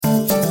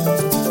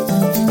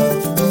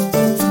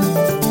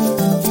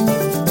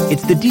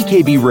It's the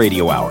DKB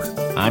Radio Hour.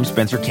 I'm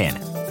Spencer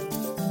Cannon.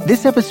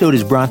 This episode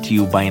is brought to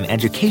you by an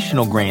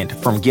educational grant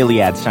from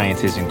Gilead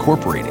Sciences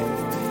Incorporated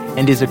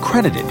and is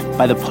accredited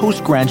by the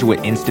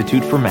Postgraduate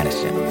Institute for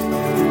Medicine.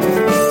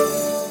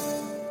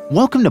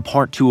 Welcome to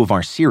part 2 of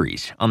our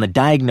series on the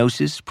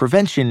diagnosis,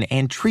 prevention,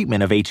 and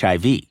treatment of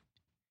HIV.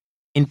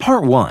 In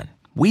part 1,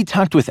 we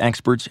talked with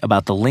experts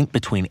about the link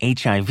between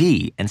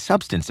HIV and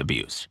substance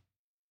abuse.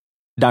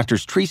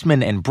 Doctors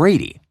Treisman and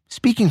Brady,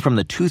 speaking from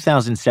the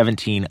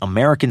 2017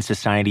 American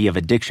Society of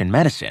Addiction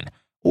Medicine,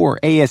 or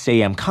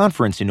ASAM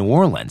conference in New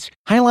Orleans,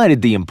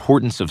 highlighted the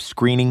importance of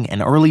screening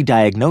and early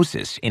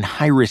diagnosis in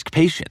high-risk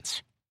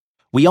patients.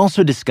 We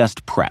also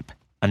discussed PrEP,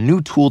 a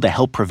new tool to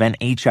help prevent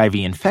HIV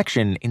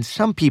infection in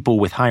some people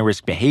with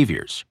high-risk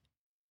behaviors.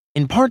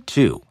 In part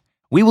 2,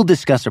 we will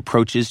discuss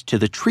approaches to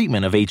the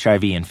treatment of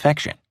HIV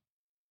infection.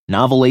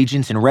 Novel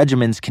agents and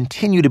regimens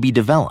continue to be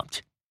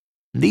developed.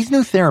 These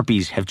new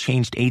therapies have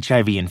changed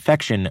HIV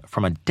infection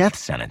from a death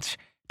sentence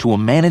to a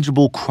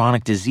manageable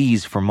chronic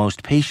disease for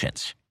most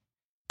patients.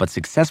 But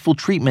successful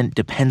treatment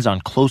depends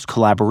on close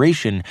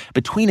collaboration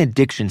between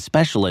addiction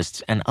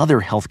specialists and other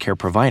healthcare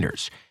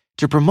providers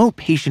to promote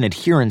patient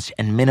adherence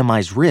and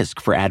minimize risk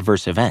for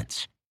adverse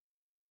events.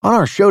 On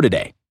our show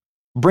today,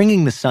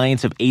 bringing the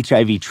science of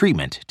HIV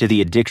treatment to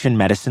the addiction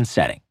medicine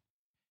setting.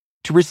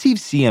 To receive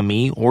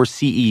CME or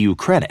CEU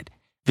credit,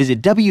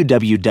 visit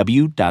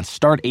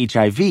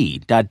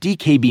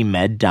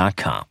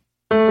www.starthiv.dkbmed.com.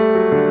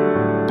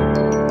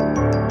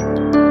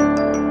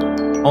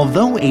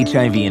 Although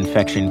HIV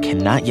infection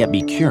cannot yet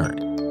be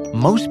cured,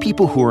 most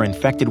people who are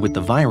infected with the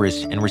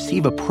virus and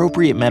receive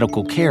appropriate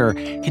medical care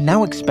can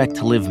now expect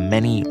to live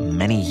many,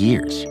 many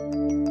years.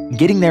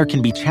 Getting there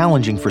can be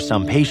challenging for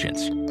some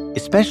patients,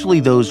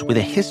 especially those with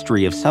a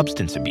history of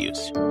substance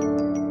abuse.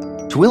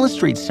 To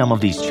illustrate some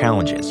of these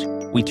challenges,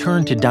 we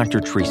turn to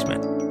Dr.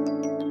 Treisman.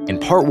 In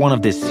part 1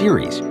 of this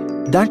series,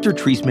 Dr.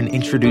 Treisman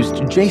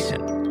introduced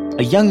Jason,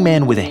 a young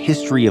man with a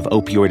history of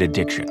opioid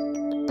addiction.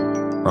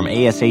 From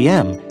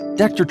ASAM,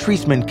 Dr.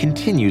 Treisman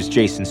continues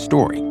Jason's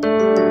story.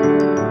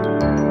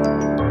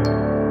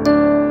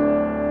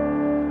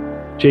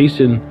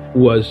 Jason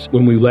was,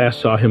 when we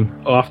last saw him,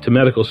 off to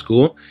medical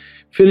school,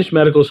 finished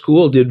medical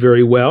school, did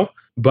very well,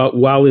 but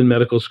while in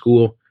medical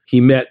school,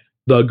 he met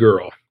the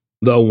girl,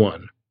 the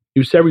one. He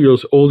was several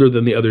years older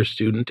than the other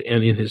student,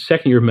 and in his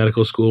second year of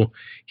medical school,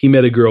 he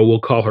met a girl, we'll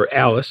call her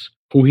Alice,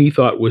 who he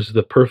thought was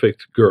the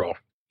perfect girl,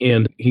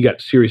 and he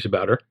got serious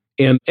about her.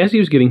 And as he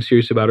was getting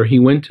serious about her, he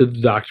went to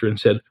the doctor and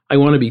said, I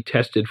want to be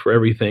tested for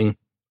everything.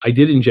 I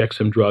did inject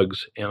some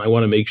drugs, and I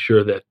want to make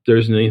sure that there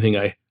isn't anything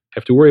I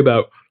have to worry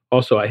about.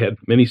 Also, I had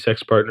many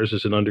sex partners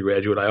as an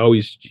undergraduate. I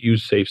always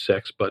used safe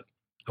sex, but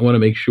I want to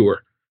make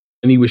sure.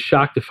 And he was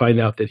shocked to find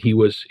out that he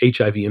was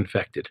HIV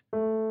infected.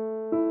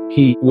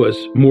 He was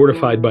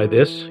mortified by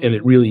this, and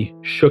it really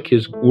shook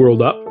his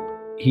world up.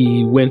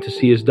 He went to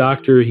see his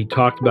doctor. He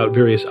talked about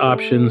various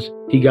options.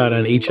 He got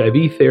on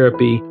HIV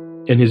therapy,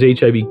 and his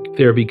HIV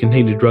therapy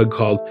contained a drug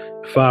called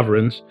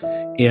efavirenz,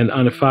 and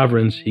on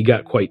efavirenz, he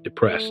got quite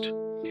depressed.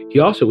 He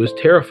also was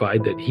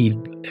terrified that he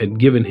had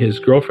given his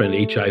girlfriend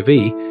HIV.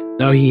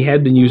 Now, he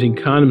had been using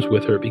condoms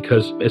with her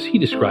because, as he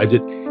described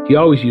it, he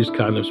always used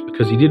condoms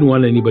because he didn't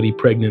want anybody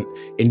pregnant,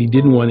 and he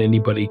didn't want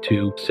anybody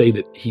to say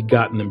that he'd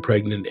gotten them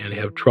pregnant and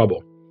have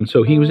trouble. And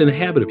so he was in a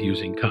habit of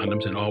using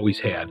condoms and always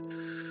had.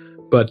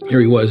 But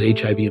here he was,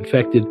 HIV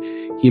infected.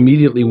 He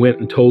immediately went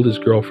and told his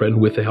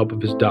girlfriend with the help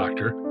of his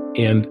doctor,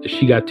 and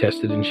she got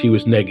tested, and she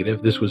was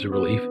negative. This was a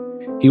relief.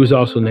 He was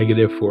also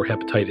negative for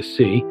hepatitis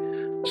C.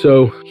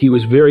 So he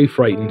was very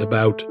frightened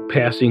about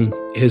passing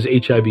his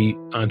HIV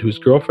onto his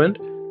girlfriend,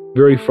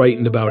 very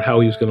frightened about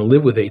how he was going to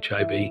live with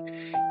HIV,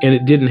 and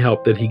it didn't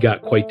help that he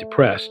got quite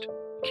depressed,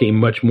 became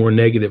much more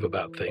negative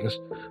about things.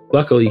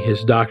 Luckily,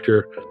 his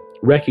doctor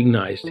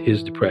recognized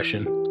his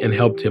depression and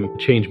helped him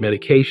change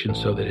medication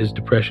so that his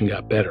depression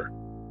got better.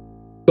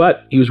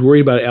 But he was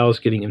worried about Alice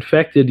getting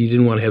infected. He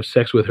didn't want to have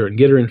sex with her and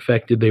get her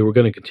infected. They were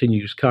going to continue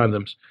to use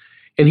condoms.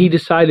 And he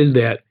decided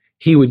that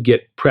he would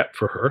get PrEP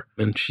for her.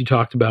 And she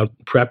talked about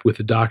PrEP with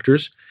the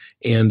doctors.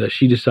 And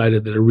she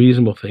decided that a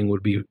reasonable thing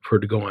would be for her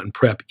to go on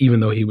PrEP,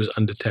 even though he was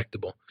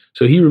undetectable.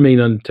 So he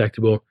remained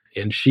undetectable,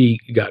 and she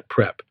got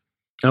PrEP.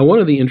 Now, one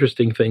of the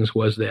interesting things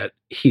was that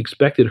he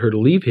expected her to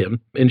leave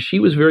him, and she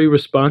was very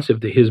responsive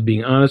to his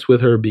being honest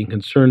with her, being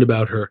concerned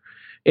about her.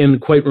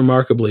 And quite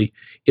remarkably,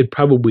 it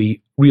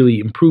probably really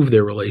improved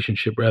their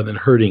relationship rather than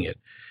hurting it.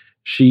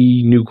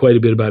 She knew quite a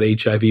bit about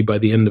HIV by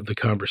the end of the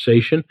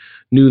conversation,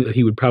 knew that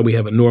he would probably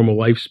have a normal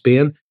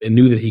lifespan, and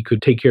knew that he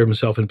could take care of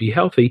himself and be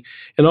healthy,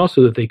 and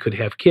also that they could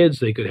have kids,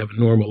 they could have a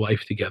normal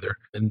life together.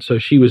 And so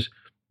she was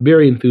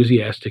very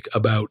enthusiastic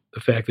about the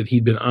fact that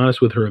he'd been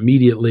honest with her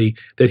immediately,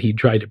 that he'd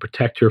tried to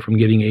protect her from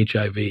getting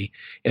HIV,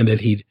 and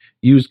that he'd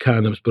used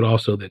condoms, but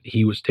also that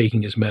he was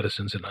taking his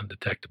medicines and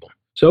undetectable.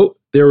 So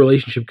their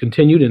relationship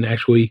continued, and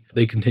actually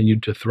they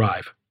continued to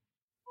thrive.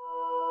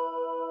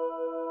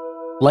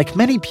 Like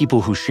many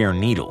people who share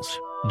needles,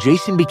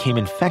 Jason became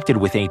infected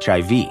with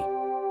HIV.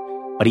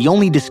 but he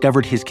only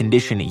discovered his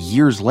condition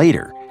years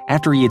later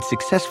after he had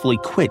successfully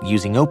quit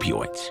using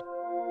opioids.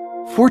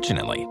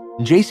 Fortunately,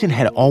 Jason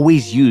had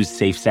always used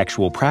safe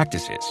sexual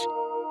practices.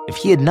 If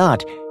he had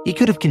not, he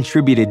could have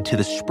contributed to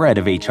the spread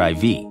of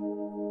HIV.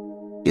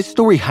 His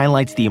story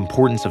highlights the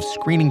importance of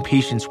screening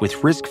patients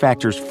with risk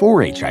factors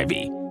for HIV,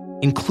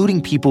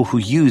 including people who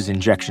use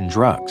injection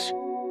drugs.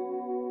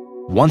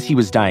 Once he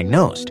was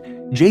diagnosed,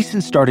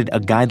 Jason started a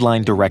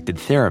guideline-directed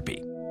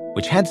therapy,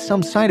 which had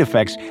some side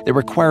effects that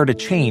required a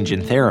change in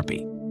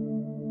therapy.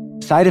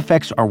 Side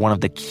effects are one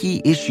of the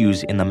key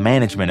issues in the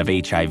management of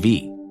HIV.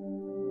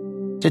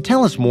 To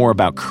tell us more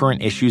about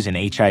current issues in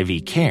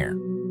HIV care,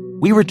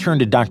 we return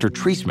to Dr.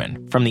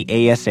 Treisman from the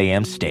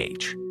ASAM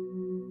stage.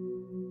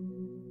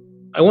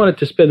 I wanted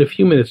to spend a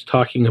few minutes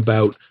talking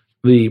about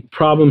the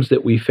problems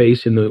that we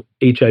face in the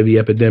HIV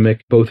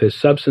epidemic, both as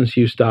substance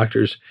use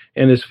doctors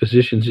and as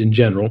physicians in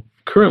general.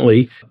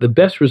 Currently, the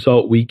best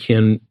result we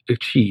can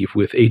achieve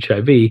with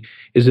HIV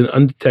is an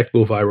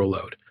undetectable viral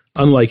load,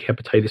 unlike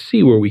hepatitis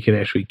C, where we can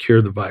actually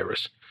cure the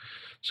virus.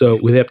 So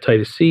with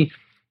hepatitis C,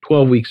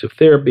 12 weeks of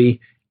therapy,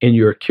 and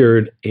you're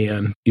cured,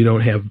 and you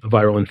don't have the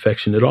viral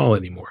infection at all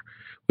anymore.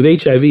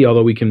 With HIV,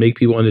 although we can make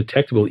people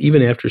undetectable,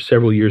 even after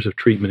several years of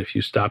treatment, if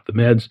you stop the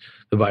meds,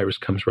 the virus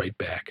comes right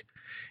back.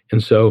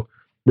 And so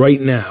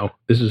right now,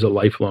 this is a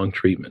lifelong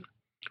treatment.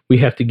 We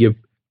have to give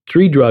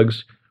 3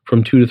 drugs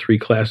from 2 to 3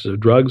 classes of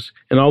drugs.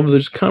 And although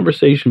there's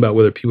conversation about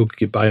whether people could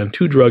get by on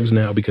 2 drugs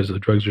now because the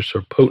drugs are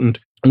so potent,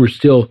 we're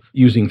still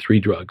using 3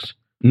 drugs.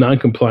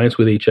 Noncompliance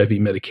with HIV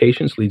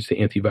medications leads to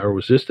antiviral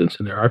resistance,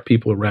 and there are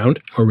people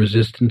around who are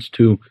resistant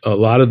to a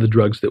lot of the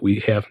drugs that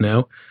we have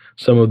now.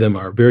 Some of them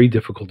are very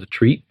difficult to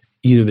treat.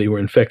 Either they were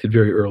infected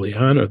very early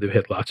on or they've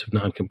had lots of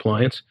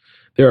noncompliance.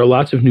 There are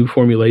lots of new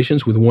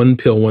formulations with 1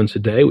 pill once a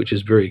day, which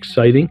is very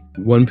exciting.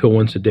 1 pill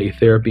once a day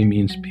therapy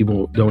means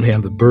people don't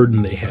have the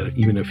burden they had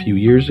even a few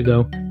years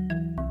ago.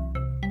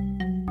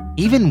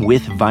 Even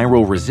with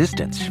viral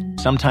resistance,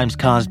 sometimes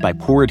caused by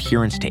poor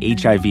adherence to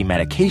HIV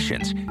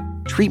medications,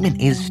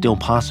 treatment is still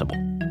possible.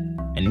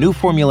 And new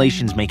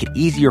formulations make it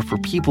easier for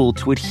people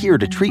to adhere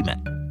to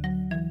treatment.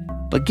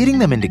 But getting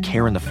them into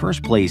care in the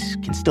first place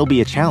can still be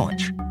a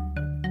challenge.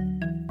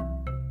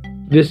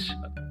 This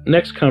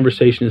next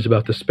conversation is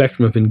about the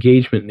spectrum of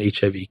engagement in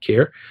HIV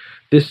care.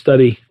 This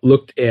study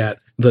looked at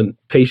the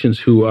patients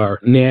who are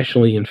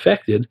nationally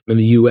infected in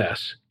the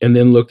U.S. and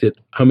then looked at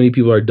how many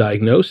people are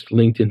diagnosed,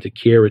 linked into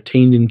care,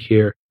 retained in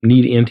care,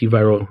 need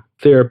antiviral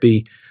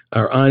therapy,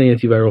 are on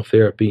antiviral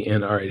therapy,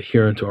 and are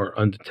adherent or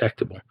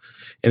undetectable.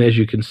 And as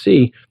you can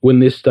see, when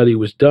this study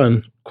was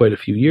done quite a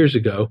few years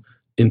ago,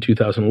 in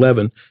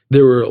 2011,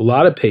 there were a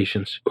lot of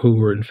patients who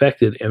were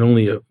infected and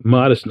only a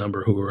modest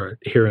number who were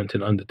adherent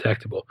and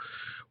undetectable.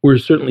 We're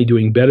certainly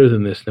doing better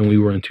than this than we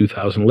were in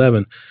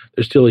 2011.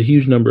 There's still a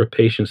huge number of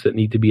patients that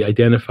need to be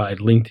identified,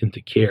 linked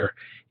into care,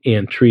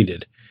 and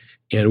treated.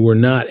 And we're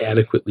not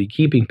adequately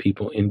keeping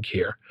people in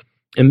care.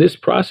 And this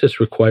process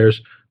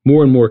requires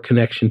more and more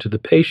connection to the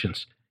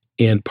patients.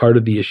 And part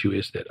of the issue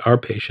is that our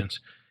patients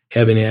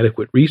have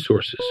inadequate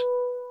resources.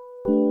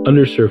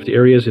 Underserved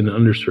areas and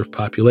underserved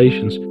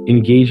populations,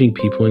 engaging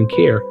people in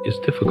care is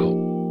difficult.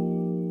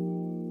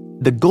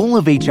 The goal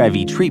of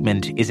HIV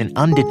treatment is an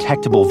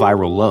undetectable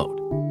viral load.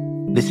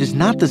 This is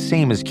not the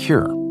same as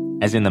cure,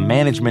 as in the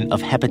management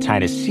of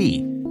hepatitis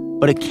C,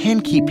 but it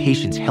can keep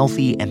patients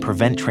healthy and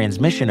prevent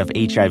transmission of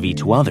HIV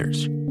to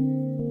others.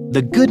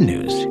 The good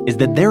news is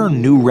that there are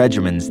new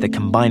regimens that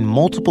combine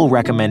multiple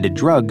recommended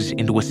drugs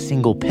into a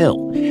single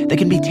pill that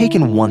can be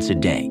taken once a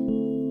day.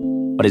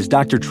 But as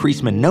Dr.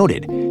 Treisman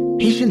noted,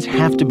 patients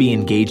have to be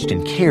engaged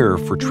in care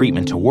for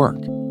treatment to work,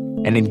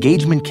 and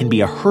engagement can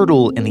be a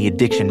hurdle in the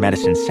addiction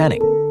medicine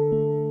setting.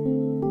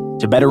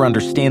 To better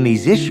understand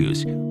these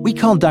issues, we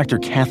called Dr.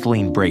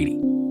 Kathleen Brady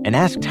and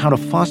asked how to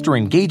foster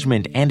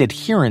engagement and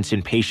adherence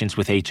in patients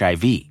with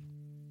HIV.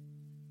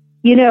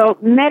 You know,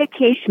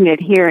 medication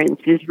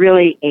adherence is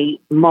really a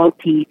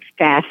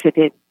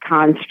multifaceted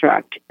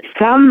construct.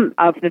 Some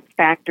of the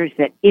factors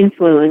that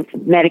influence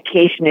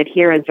medication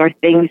adherence are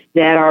things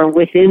that are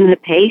within the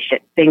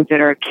patient, things that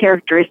are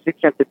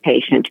characteristics of the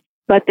patient.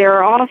 But there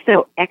are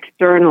also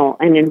external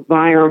and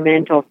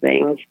environmental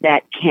things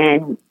that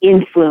can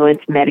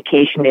influence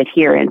medication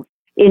adherence.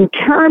 In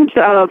terms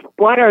of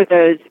what are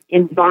those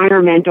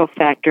environmental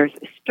factors,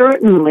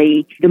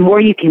 certainly the more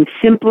you can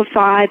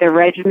simplify the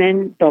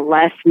regimen, the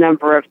less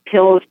number of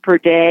pills per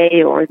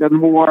day, or the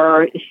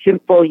more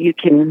simple you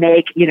can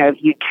make, if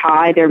you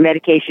tie their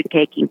medication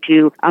taking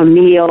to a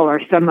meal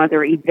or some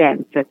other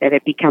event so that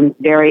it becomes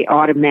very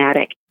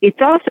automatic. It's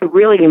also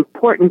really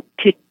important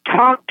to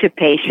talk to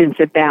patients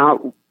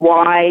about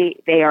why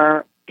they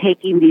are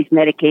taking these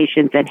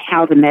medications and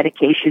how the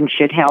medication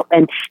should help,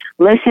 and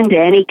listen to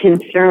any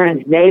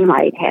concerns they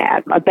might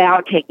have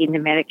about taking the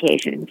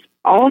medications.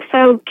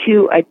 Also,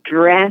 to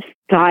address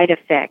side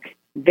effects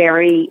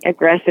very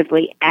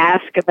aggressively,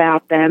 ask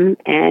about them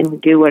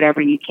and do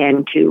whatever you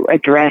can to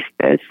address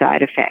those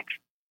side effects.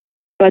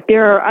 But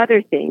there are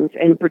other things,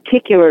 in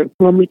particular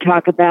when we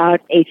talk about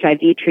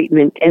HIV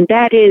treatment, and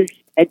that is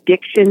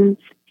addictions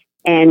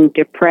and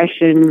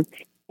depression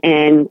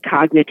and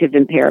cognitive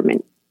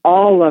impairment,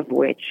 all of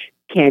which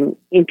can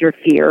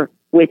interfere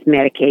with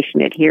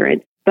medication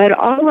adherence. But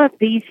all of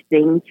these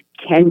things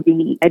can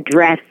be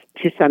addressed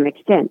to some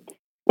extent.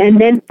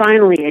 And then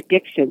finally,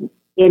 addiction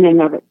in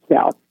and of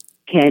itself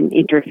can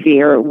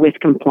interfere with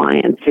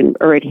compliance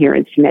or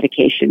adherence to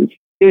medications.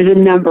 There's a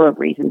number of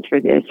reasons for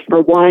this.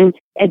 For one,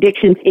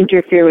 addictions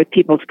interfere with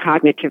people's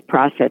cognitive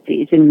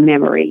processes and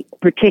memory,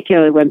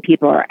 particularly when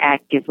people are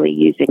actively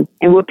using.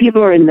 And when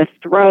people are in the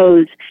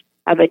throes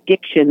of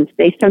addictions,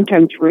 they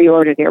sometimes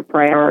reorder their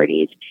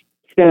priorities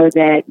so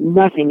that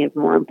nothing is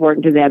more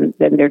important to them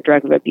than their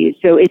drug abuse.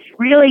 So it's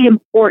really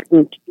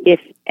important if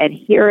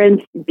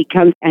adherence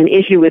becomes an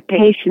issue with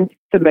patients,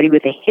 somebody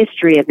with a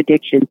history of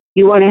addiction,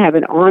 you want to have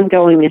an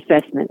ongoing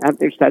assessment of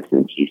their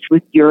substance use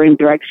with urine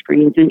drug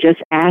screens and just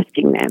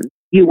asking them.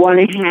 You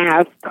want to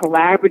have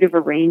collaborative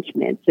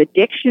arrangements.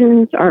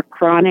 Addictions are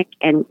chronic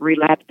and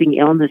relapsing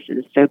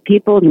illnesses, so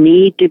people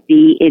need to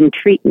be in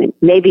treatment.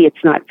 Maybe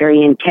it's not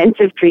very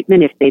intensive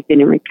treatment if they've been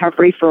in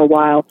recovery for a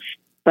while,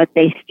 but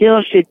they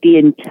still should be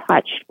in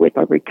touch with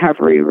a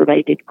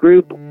recovery-related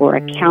group or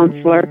a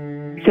counselor.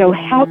 So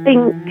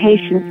helping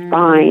patients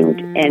find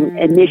and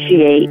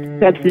initiate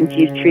substance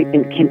use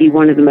treatment can be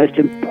one of the most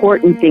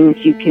important things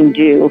you can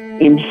do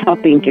in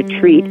helping to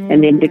treat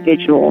an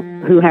individual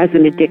who has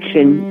an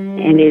addiction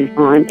and is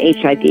on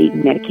HIV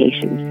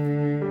medications.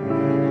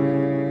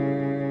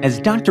 As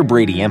Dr.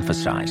 Brady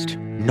emphasized,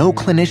 no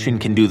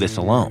clinician can do this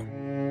alone.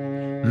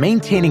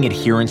 Maintaining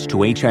adherence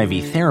to HIV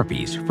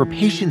therapies for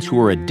patients who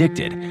are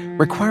addicted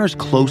requires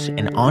close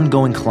and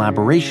ongoing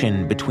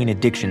collaboration between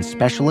addiction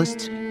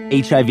specialists,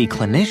 HIV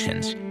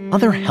clinicians,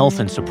 other health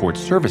and support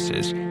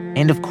services,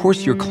 and of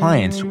course your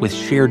clients with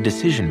shared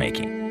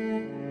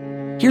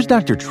decision-making. Here's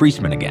Dr.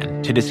 Treisman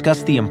again to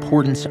discuss the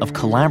importance of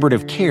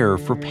collaborative care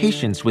for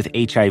patients with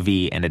HIV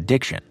and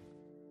addiction.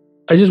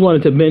 I just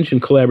wanted to mention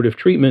collaborative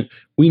treatment.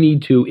 We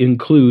need to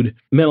include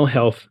mental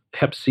health,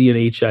 Hep C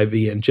and HIV,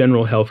 and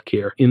general health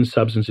care in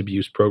substance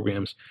abuse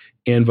programs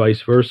and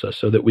vice versa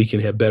so that we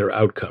can have better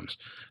outcomes.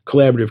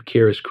 Collaborative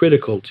care is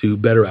critical to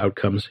better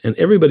outcomes, and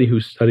everybody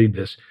who's studied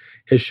this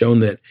has shown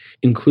that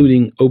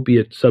including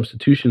opiate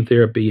substitution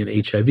therapy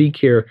and HIV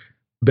care,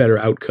 better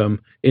outcome,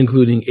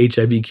 including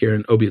HIV care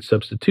and opiate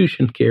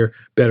substitution care,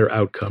 better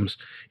outcomes.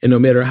 And no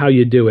matter how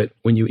you do it,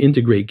 when you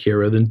integrate care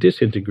rather than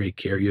disintegrate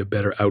care, you have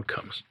better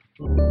outcomes.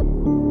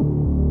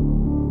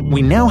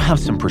 We now have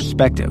some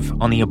perspective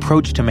on the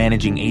approach to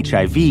managing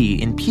HIV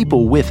in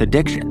people with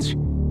addictions.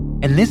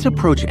 And this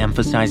approach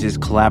emphasizes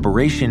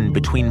collaboration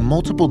between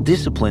multiple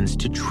disciplines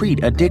to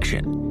treat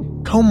addiction,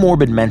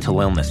 comorbid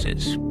mental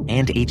illnesses,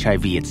 and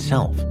HIV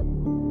itself.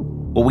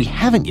 What we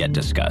haven't yet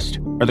discussed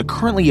are the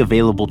currently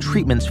available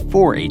treatments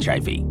for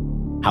HIV,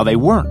 how they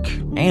work,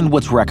 and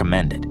what's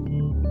recommended.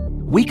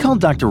 We called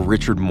Dr.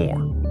 Richard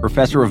Moore,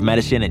 professor of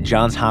medicine at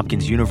Johns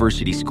Hopkins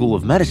University School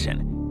of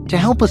Medicine, to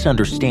help us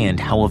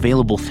understand how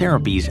available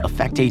therapies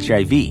affect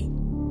HIV.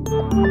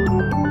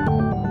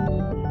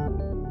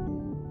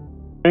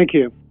 Thank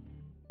you.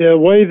 The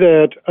way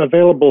that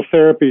available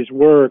therapies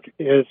work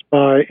is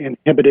by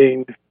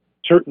inhibiting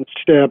certain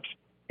steps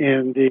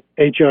in the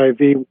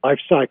HIV life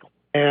cycle.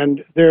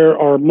 And there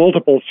are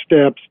multiple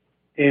steps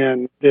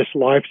in this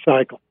life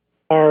cycle.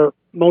 Our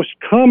most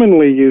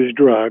commonly used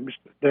drugs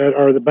that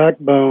are the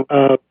backbone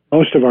of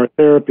most of our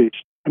therapies,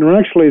 and are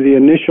actually the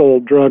initial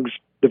drugs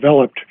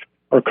developed,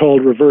 are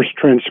called reverse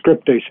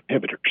transcriptase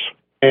inhibitors.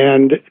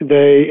 And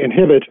they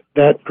inhibit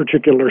that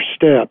particular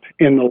step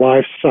in the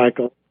life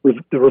cycle,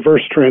 the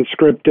reverse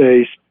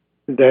transcriptase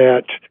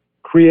that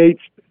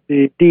creates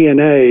the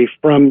DNA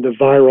from the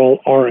viral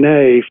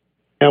RNA.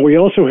 And we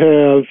also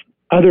have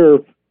other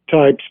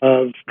types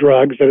of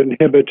drugs that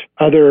inhibit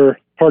other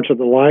parts of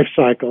the life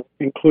cycle,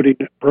 including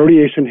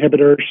protease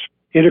inhibitors,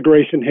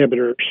 integrase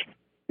inhibitors,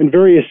 and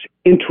various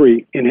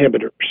entry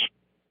inhibitors.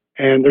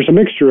 And there's a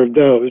mixture of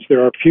those.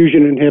 There are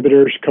fusion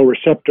inhibitors,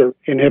 co-receptor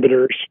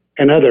inhibitors,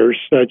 and others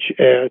such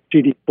as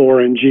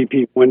CD4 and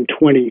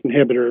GP120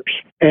 inhibitors.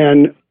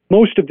 And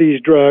most of these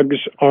drugs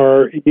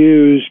are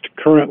used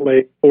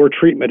currently for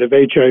treatment of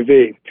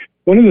HIV.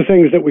 One of the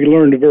things that we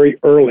learned very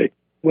early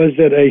was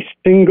that a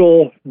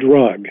single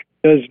drug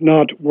does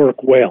not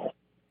work well.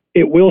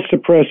 It will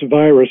suppress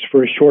virus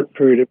for a short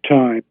period of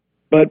time,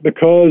 but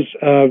because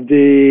of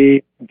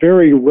the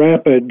very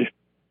rapid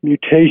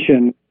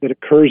mutation that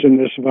occurs in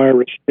this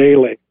virus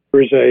daily,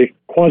 there is a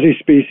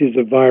quasi-species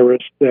of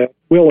virus that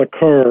will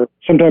occur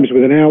sometimes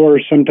within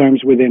hours,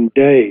 sometimes within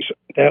days,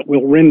 that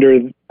will render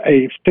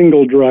a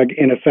single drug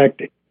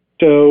ineffective.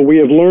 So we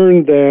have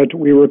learned that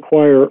we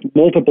require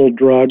multiple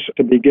drugs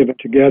to be given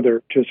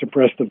together to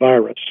suppress the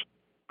virus.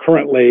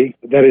 Currently,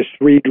 that is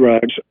 3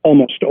 drugs,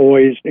 almost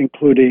always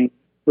including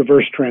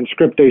reverse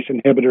transcriptase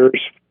inhibitors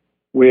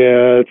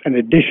with an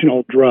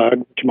additional drug,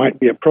 which might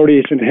be a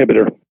protease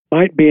inhibitor,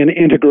 might be an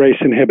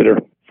integrase inhibitor,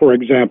 for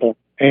example.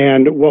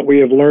 And what we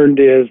have learned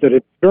is that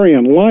it's very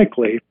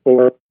unlikely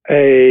for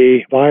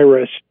a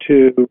virus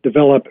to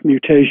develop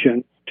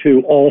mutations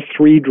to all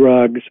three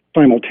drugs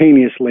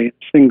simultaneously in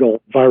a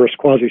single virus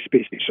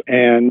quasi-species.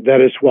 And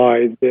that is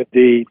why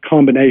the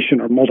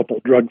combination or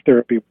multiple drug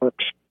therapy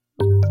works.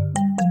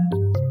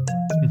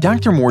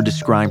 Dr. Moore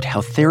described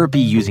how therapy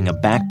using a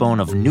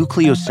backbone of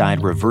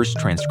nucleoside reverse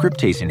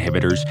transcriptase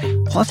inhibitors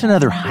plus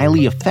another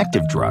highly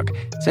effective drug,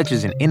 such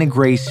as an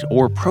integrase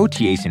or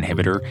protease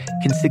inhibitor,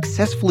 can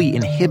successfully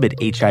inhibit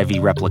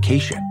HIV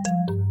replication.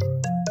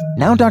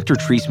 Now Dr.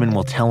 Treisman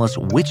will tell us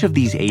which of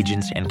these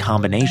agents and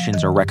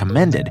combinations are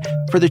recommended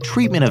for the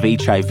treatment of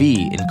HIV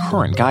in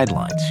current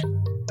guidelines.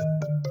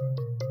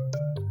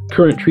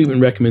 Current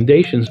treatment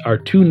recommendations are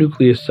 2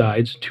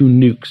 nucleosides, 2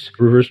 nukes,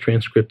 reverse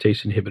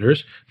transcriptase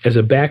inhibitors, as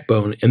a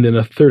backbone, and then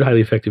a third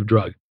highly effective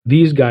drug.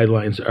 These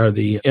guidelines are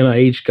the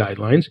NIH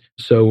guidelines.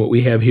 So what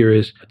we have here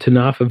is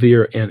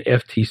tenofovir and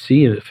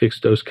FTC in a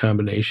fixed dose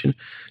combination,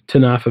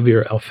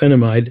 tenofovir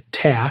alfenamide,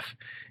 TAF,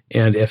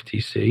 and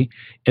FTC,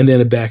 and then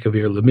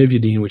abacavir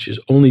lamivudine, which is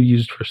only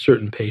used for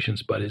certain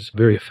patients but is a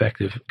very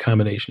effective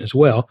combination as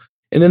well.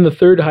 And then the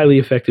third highly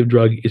effective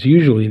drug is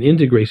usually an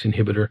integrase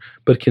inhibitor,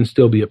 but can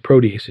still be a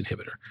protease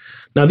inhibitor.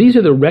 Now, these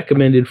are the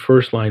recommended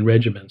first-line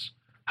regimens.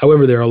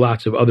 However, there are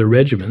lots of other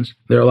regimens.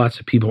 There are lots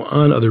of people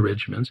on other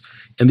regimens,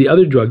 and the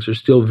other drugs are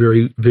still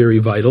very, very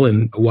vital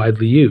and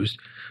widely used.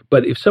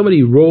 But if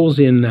somebody rolls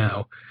in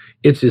now,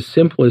 it's as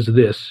simple as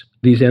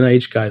these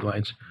NIH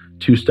guidelines,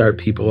 to start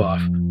people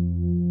off.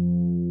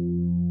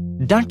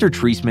 Dr.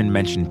 Treisman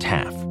mentioned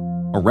TAF,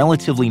 a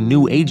relatively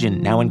new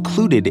agent now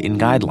included in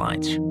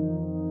guidelines.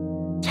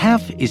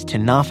 TAF is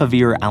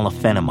tenofovir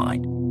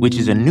alafenamide, which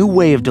is a new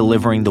way of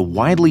delivering the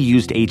widely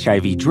used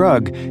HIV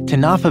drug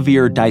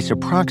tenofovir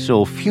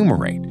disoproxil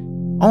fumarate,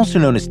 also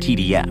known as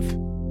TDF.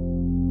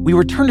 We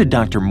return to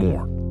Dr.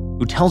 Moore,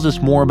 who tells us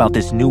more about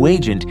this new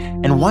agent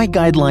and why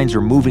guidelines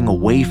are moving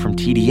away from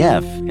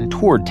TDF and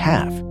toward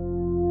TAF.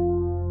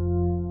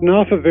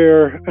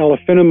 Tenofovir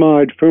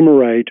alafenamide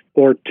fumarate,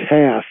 or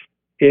TAF,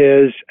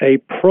 is a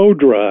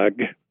prodrug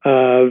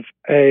of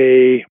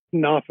a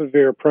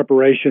tenofovir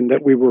preparation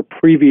that we were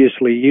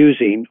previously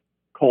using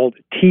called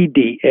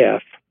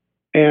TDF.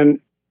 And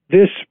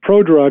this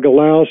prodrug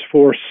allows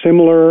for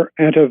similar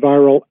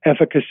antiviral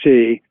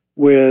efficacy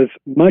with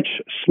much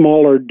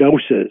smaller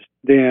doses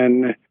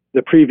than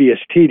the previous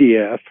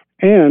TDF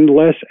and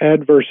less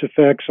adverse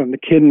effects on the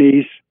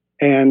kidneys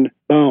and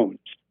bones.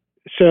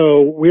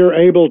 So we're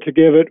able to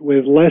give it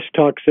with less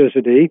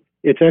toxicity.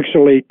 It's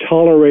actually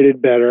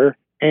tolerated better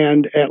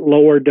and at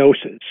lower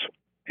doses.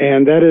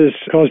 And that has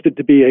caused it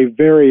to be a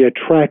very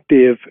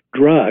attractive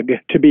drug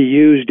to be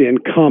used in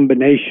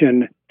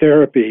combination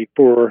therapy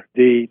for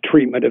the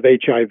treatment of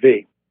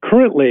HIV.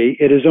 Currently,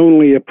 it is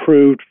only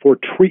approved for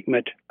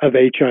treatment of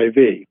HIV.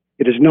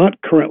 It is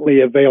not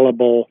currently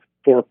available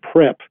for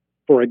PrEP,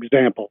 for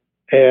example,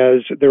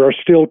 as there are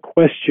still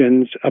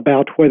questions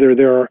about whether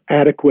there are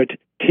adequate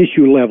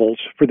tissue levels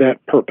for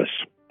that purpose.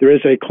 There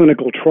is a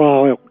clinical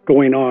trial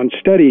going on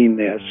studying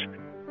this,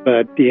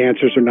 but the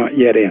answers are not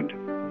yet in.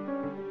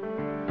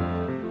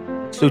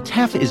 So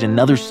TAF is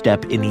another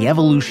step in the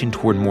evolution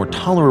toward more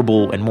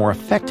tolerable and more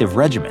effective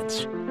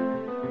regimens.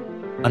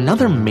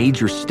 Another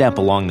major step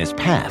along this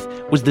path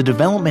was the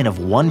development of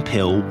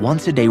one-pill,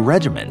 once-a-day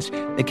regimens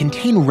that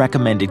contain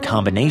recommended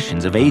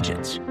combinations of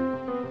agents.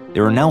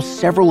 There are now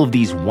several of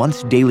these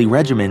once-daily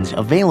regimens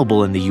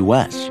available in the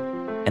U.S.,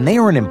 and they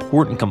are an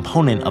important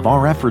component of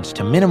our efforts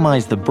to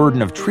minimize the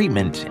burden of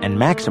treatment and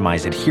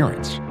maximize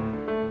adherence.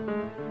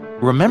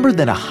 Remember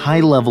that a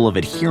high level of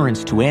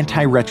adherence to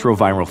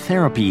antiretroviral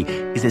therapy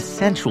is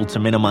essential to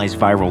minimize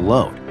viral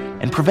load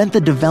and prevent the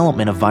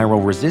development of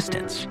viral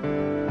resistance.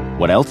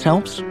 What else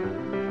helps?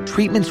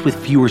 Treatments with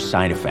fewer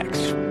side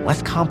effects,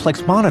 less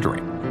complex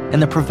monitoring,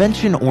 and the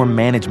prevention or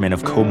management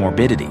of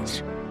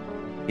comorbidities.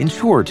 In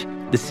short,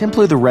 the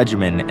simpler the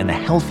regimen and the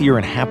healthier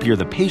and happier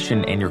the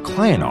patient and your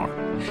client are,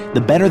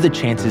 the better the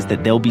chances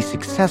that they'll be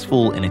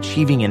successful in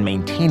achieving and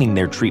maintaining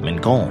their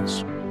treatment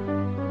goals.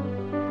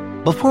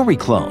 Before we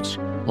close,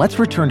 let's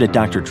return to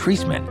Dr.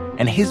 Treisman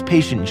and his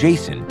patient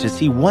Jason to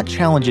see what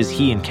challenges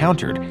he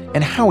encountered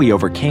and how he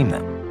overcame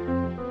them.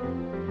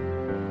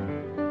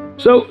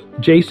 So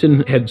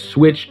Jason had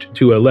switched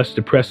to a less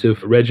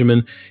depressive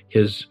regimen.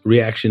 His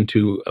reaction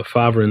to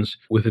efavirenz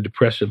with a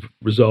depressive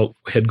result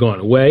had gone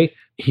away.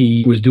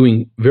 He was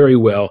doing very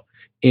well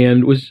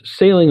and was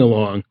sailing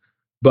along,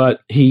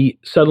 but he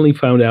suddenly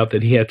found out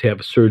that he had to have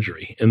a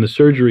surgery. And the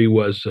surgery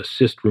was a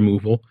cyst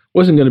removal. It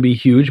wasn't going to be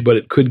huge, but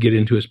it could get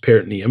into his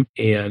peritoneum.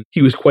 And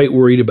he was quite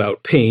worried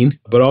about pain,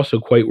 but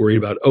also quite worried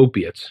about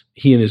opiates.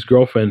 He and his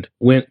girlfriend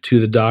went to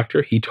the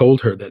doctor. He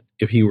told her that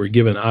if he were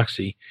given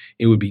oxy,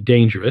 it would be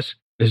dangerous.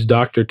 His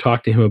doctor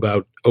talked to him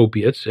about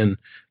opiates and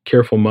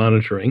careful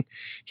monitoring.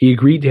 He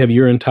agreed to have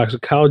urine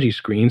toxicology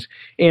screens,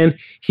 and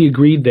he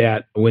agreed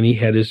that when he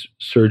had his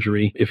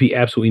surgery, if he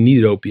absolutely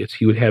needed opiates,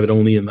 he would have it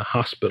only in the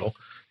hospital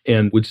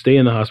and would stay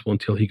in the hospital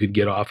until he could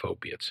get off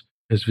opiates.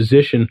 His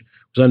physician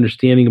was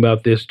understanding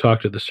about this,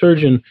 talked to the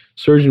surgeon.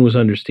 Surgeon was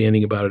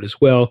understanding about it as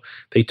well.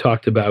 They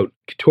talked about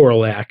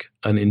ketorolac,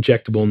 an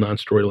injectable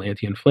nonsteroidal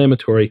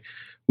anti-inflammatory,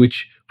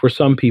 which for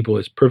some people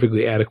is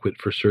perfectly adequate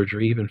for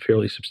surgery, even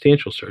fairly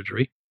substantial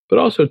surgery, but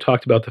also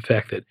talked about the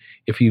fact that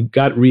if he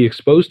got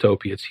re-exposed to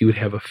opiates, he would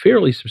have a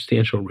fairly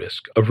substantial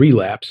risk of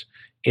relapse,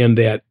 and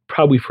that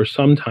probably for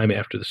some time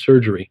after the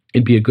surgery,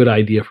 it'd be a good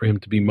idea for him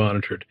to be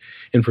monitored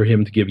and for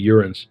him to give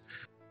urines.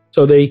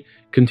 So they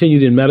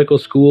continued in medical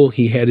school.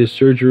 He had his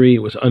surgery. It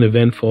was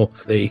uneventful.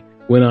 They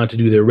went on to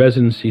do their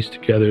residencies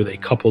together. They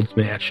coupled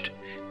matched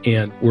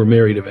and were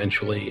married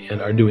eventually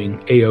and are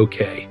doing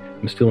A-OK.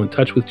 I'm still in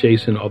touch with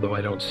Jason, although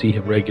I don't see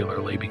him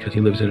regularly because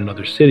he lives in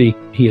another city.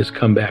 He has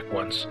come back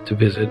once to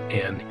visit,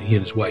 and he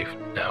and his wife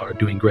now are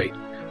doing great.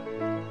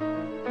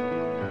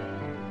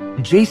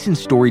 Jason's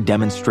story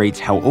demonstrates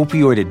how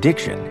opioid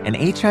addiction and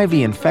HIV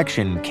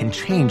infection can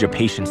change a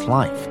patient's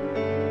life.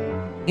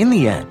 In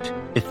the end,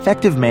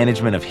 effective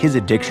management of his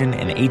addiction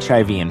and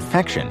HIV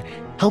infection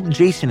helped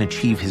Jason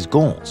achieve his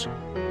goals,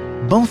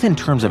 both in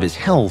terms of his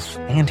health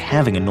and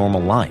having a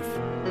normal life.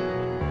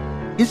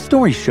 His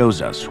story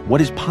shows us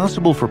what is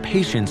possible for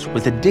patients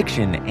with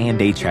addiction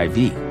and HIV.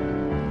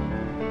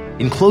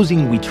 In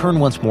closing, we turn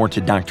once more to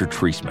Dr.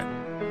 Treisman,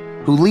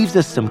 who leaves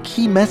us some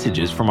key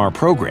messages from our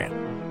program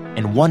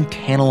and one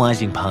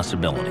tantalizing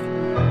possibility.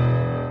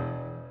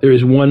 There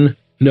is one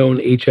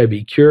known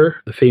HIV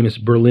cure, the famous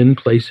Berlin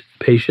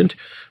patient,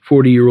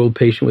 40-year-old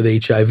patient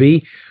with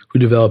HIV who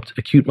developed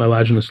acute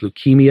myelogenous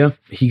leukemia.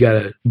 He got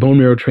a bone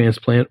marrow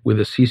transplant with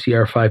a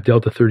CCR5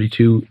 delta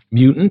 32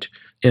 mutant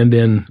and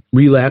then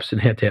relapsed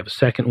and had to have a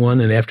second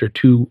one. And after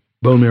 2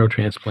 bone marrow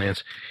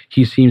transplants,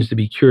 he seems to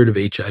be cured of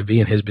HIV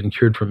and has been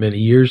cured for many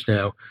years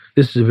now.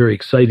 This is a very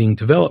exciting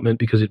development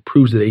because it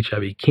proves that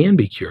HIV can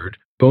be cured.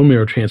 Bone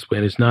marrow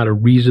transplant is not a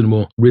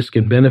reasonable risk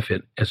and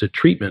benefit as a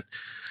treatment,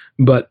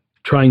 but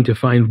trying to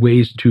find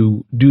ways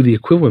to do the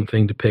equivalent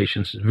thing to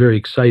patients is very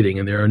exciting,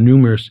 and there are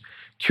numerous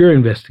cure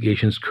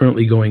investigations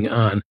currently going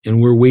on,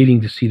 and we're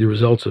waiting to see the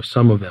results of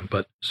some of them,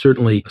 but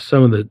certainly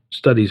some of the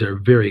studies are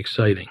very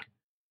exciting.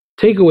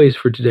 Takeaways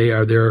for today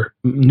are there are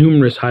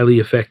numerous highly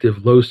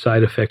effective, low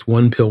side effect,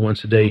 1 pill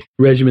once a day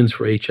regimens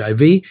for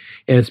HIV,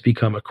 and it's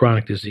become a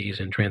chronic disease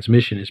and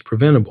transmission is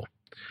preventable.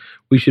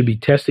 We should be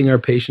testing our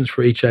patients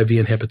for HIV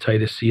and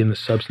hepatitis C in the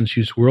substance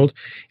use world,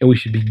 and we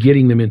should be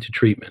getting them into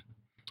treatment.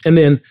 And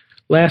then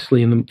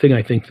lastly, and the thing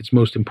I think that's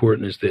most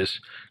important is this,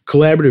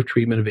 collaborative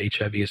treatment of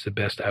HIV is the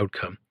best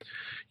outcome.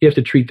 You have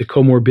to treat the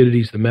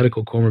comorbidities, the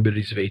medical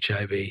comorbidities of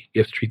HIV. You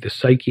have to treat the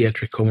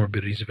psychiatric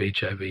comorbidities of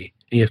HIV. And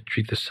you have to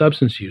treat the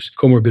substance use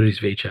comorbidities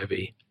of HIV.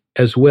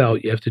 As well,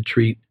 you have to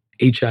treat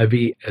HIV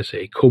as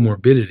a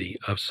comorbidity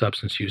of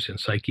substance use and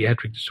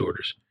psychiatric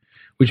disorders,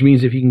 which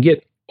means if you can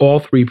get all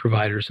 3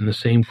 providers in the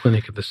same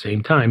clinic at the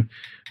same time,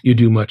 you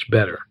do much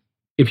better.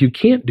 If you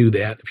can't do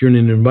that, if you're in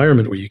an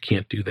environment where you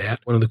can't do that,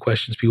 one of the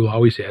questions people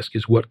always ask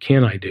is, what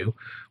can I do?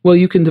 Well,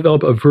 you can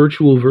develop a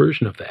virtual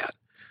version of that.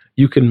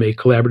 You can make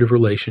collaborative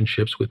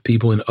relationships with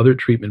people in other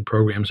treatment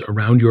programs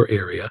around your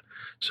area.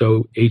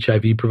 So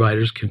HIV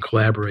providers can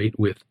collaborate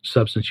with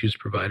substance use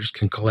providers,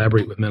 can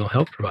collaborate with mental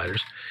health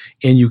providers,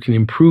 and you can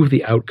improve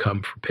the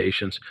outcome for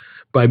patients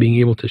by being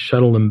able to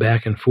shuttle them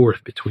back and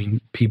forth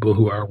between people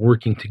who are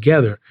working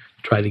together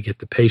to try to get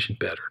the patient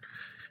better.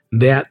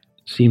 That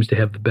seems to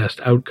have the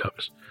best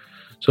outcomes.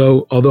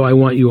 So although I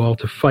want you all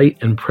to fight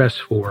and press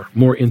for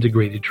more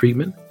integrated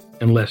treatment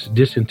and less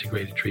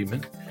disintegrated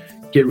treatment,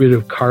 get rid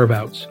of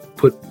carve-outs,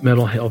 put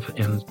mental health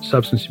and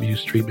substance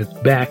abuse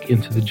treatment back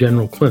into the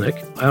general clinic,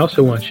 I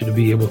also want you to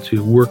be able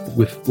to work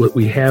with what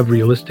we have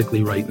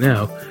realistically right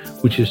now,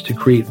 which is to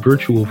create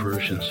virtual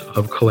versions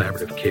of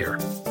collaborative care.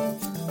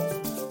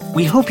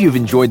 We hope you've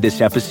enjoyed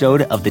this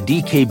episode of the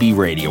DKB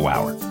Radio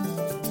Hour.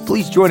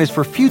 Please join us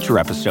for future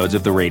episodes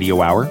of the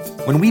Radio Hour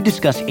when we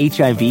discuss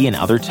HIV and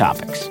other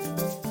topics.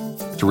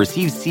 To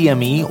receive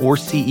CME or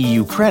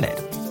CEU credit,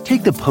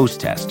 take the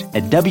post-test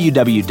at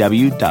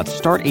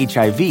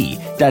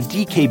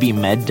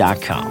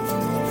www.starthiv.dkbmed.com.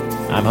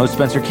 I'm host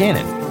Spencer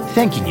Cannon,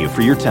 thanking you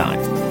for your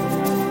time.